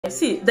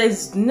See,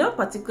 there's no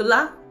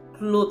particular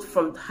cloth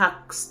from her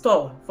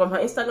store, from her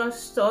Instagram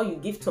store you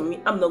give to me,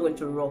 I'm not going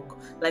to rock.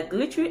 Like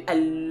literally, I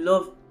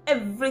love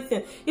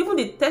everything. Even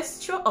the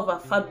texture of her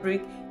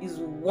fabric is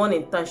one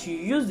in time. She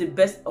used the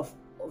best of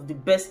the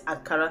best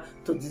Ankara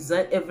to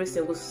design every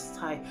single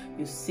style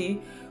you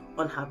see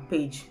on her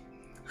page.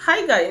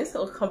 Hi guys,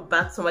 welcome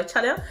back to my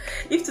channel.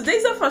 If today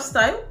is your first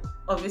time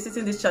of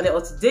visiting this channel,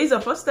 or today is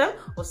your first time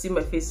of seeing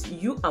my face,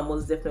 you are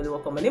most definitely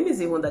welcome. My name is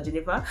Ihunda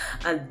Jennifer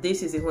and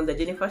this is Ihunda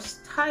Jennifer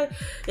Style.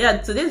 Yeah,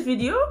 today's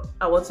video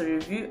I want to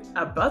review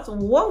about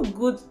one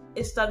good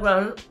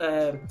Instagram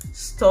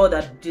store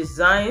that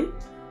design,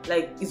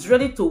 like, it's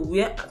ready to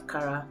wear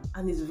Ankara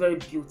and it's very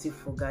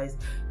beautiful, guys.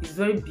 It's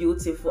very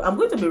beautiful. I'm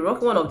going to be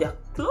rocking one of their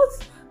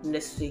clothes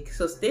next week,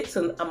 so stay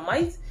tuned. I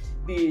might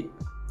be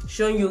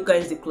showing you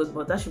guys the clothes,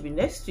 but that should be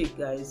next week,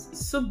 guys.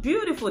 It's so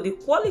beautiful, the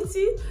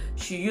quality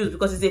she used,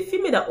 because it's a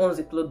female that owns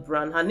the clothes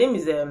brand. Her name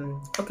is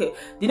okay,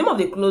 the name of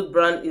the clothes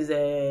brand is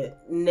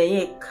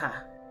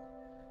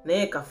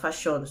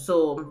neyekafashion.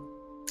 So,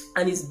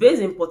 and it's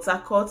based in Port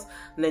Harcourt,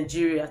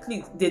 Nigeria. At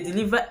least they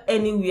deliver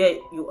anywhere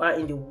you are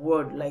in the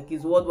world, like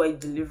it's worldwide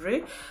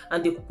delivery.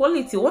 And the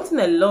quality, one thing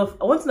I love,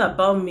 one thing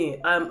about me,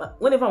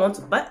 whenever I want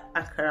to buy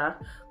Ankara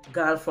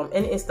gown from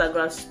any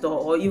Instagram store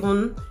or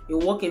even a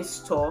walk-in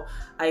store,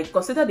 I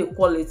consider the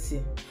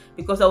quality,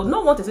 because I would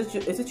not want a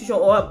situation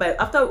or by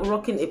after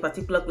rocking a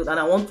particular cloth and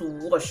I want to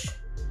wash,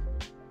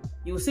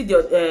 you will see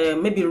the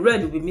maybe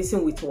red will be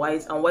missing with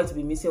white and white will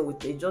be missing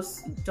with it.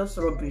 Just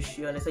rubbish,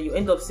 you understand? You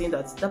end up saying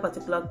that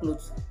particular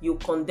clothes, you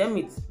condemn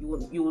it,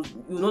 you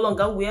no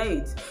longer wear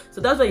it. So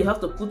that's why you have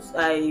to put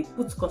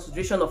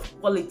consideration of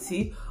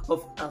quality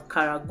of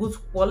Ankara, good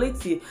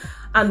quality.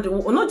 And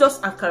not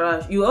just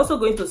Ankara, you're also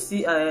going to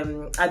see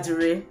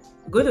Adire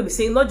going to be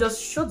saying not just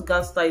short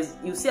gown styles.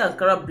 You see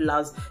Ankara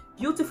blouse,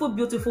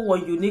 beautiful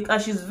one, unique, and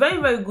she's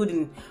very good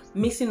in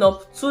mixing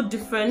up two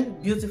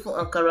different beautiful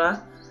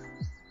Ankara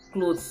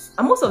clothes.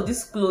 And most of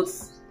these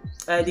clothes,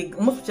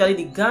 most especially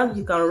the gown,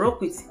 you can rock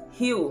with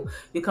heel,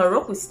 you can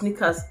rock with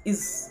sneakers.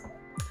 Is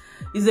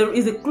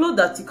a cloth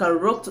that you can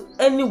rock to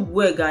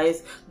anywhere,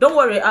 guys. Don't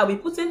worry, I'll be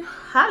putting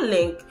her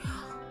link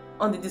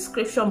on the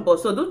description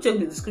box, so do check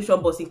the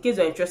description box in case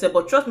you're interested.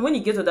 But trust me, when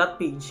you get to that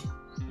page,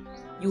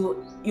 you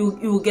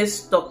will get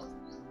stuck.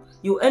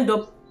 You end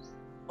up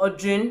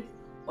ordering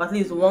at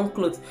least one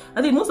cloth.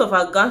 I think most of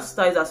our gown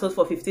styles are sold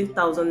for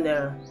 15,000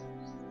 naira.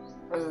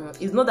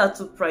 It's not that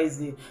too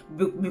pricey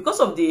because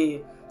of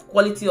the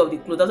quality of the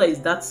clothes. That's why it's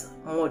that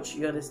much,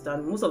 you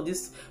understand? Most of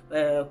this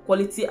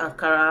quality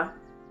Ankara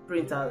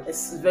printer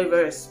is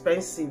very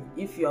expensive.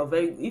 If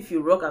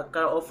you rock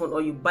Ankara often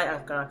or you buy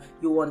Ankara,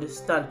 you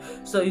understand.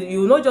 So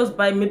you not just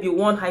buy maybe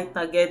one high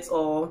target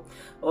or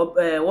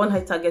one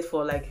high target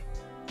for like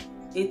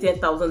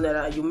 10,000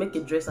 naira, you make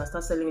a dress and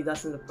start selling it.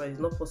 That's in the price. It's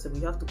not possible.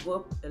 You have to go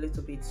up a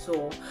little bit.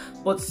 So,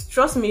 but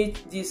trust me,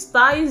 the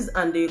styles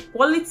and the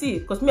quality,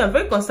 because me, I'm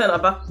very concerned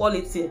about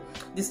quality.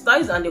 The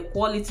styles and the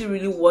quality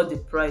really worth the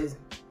price.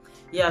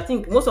 Yeah, I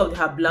think most of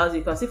her blouse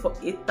you can see for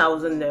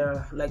 8,000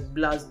 naira, like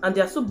blouse, and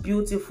they are so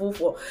beautiful.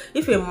 For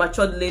if you're a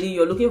matured lady,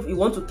 you're looking, you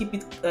want to keep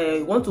it,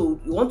 you want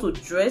to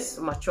dress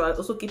mature and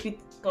also keep it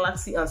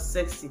classy and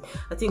sexy.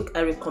 I think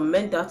I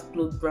recommend that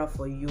clothes brand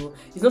for you.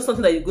 It's not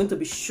something that you're going to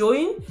be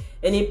showing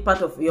any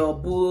part of your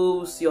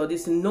boobs, your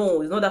this.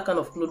 No, it's not that kind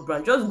of clothes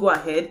brand. Just go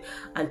ahead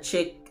and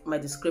check my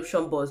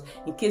description box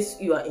in case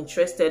you are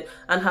interested.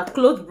 And her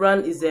clothes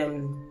brand is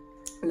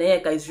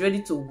Neyeka, is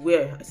ready to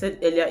wear. I said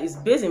earlier, it's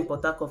based in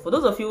Port Harcourt. For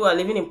those of you who are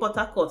living in Port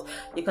Harcourt,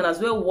 you can as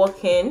well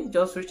walk in,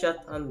 just reach out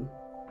and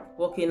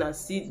walk in and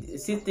see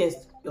things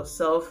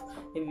yourself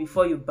maybe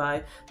before you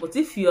buy. But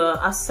if you are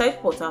outside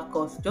Port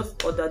Harcourt,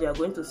 just order. They are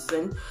going to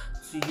send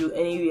to you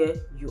anywhere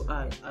you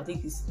are. I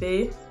think it's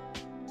pay.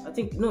 I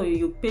think no,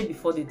 you pay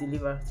before they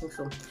deliver. I think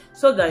so.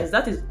 So guys,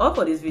 that is all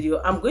for this video.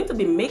 I'm going to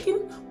be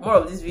making more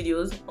of these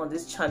videos on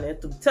this channel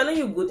to be telling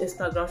you good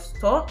Instagram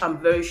store. I'm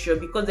very sure,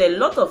 because there are a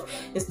lot of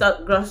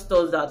Instagram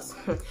stores that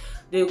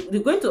they're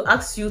going to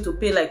ask you to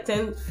pay like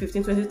 10,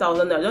 15,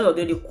 20,000.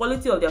 The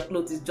quality of their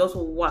clothes is just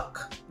whack.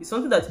 It's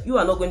something that you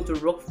are not going to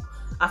rock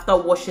after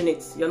washing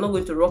it. You're not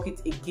going to rock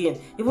it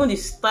again. Even the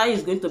style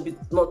is going to be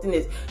nothing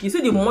else. You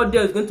see, the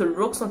model is going to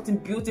rock something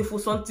beautiful,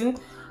 something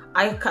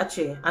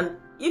eye-catching, and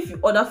if you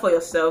order for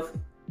yourself,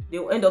 they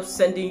will end up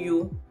sending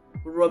you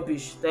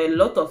rubbish. There are a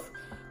lot of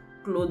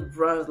clothes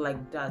brands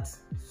like that.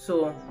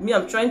 So me,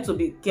 I'm trying to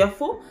be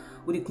careful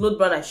with the clothes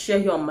brand I share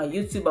here on my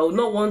YouTube. I would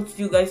not want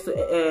you guys to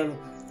I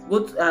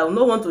would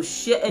not want to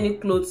share any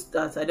clothes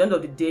that at the end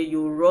of the day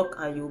you rock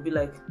and you'll be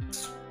like,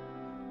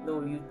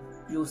 no,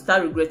 you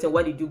start regretting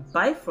why did you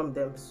buy from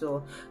them.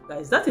 So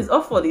guys, that is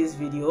all for this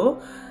video.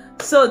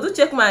 So do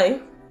check my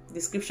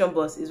description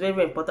box. It's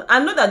very important. I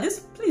know that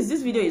this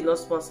video is not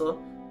sponsored.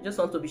 I just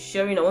want to be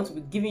sharing. I want to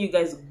be giving you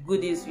guys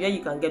goodies where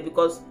you can get,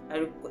 because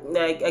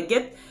I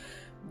get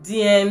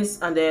DMs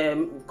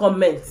and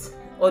comments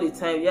all the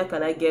time, where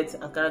can I get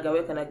Ankara gown,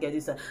 where can I get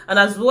this? And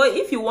as well,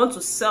 if you want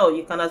to sell,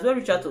 you can as well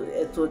reach out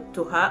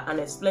to her and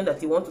explain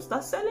that you want to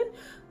start selling.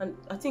 And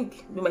I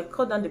think we might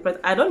cut down the price.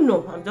 I don't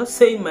know, I'm just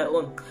saying my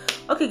own.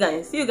 Okay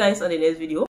guys, see you guys on the next video.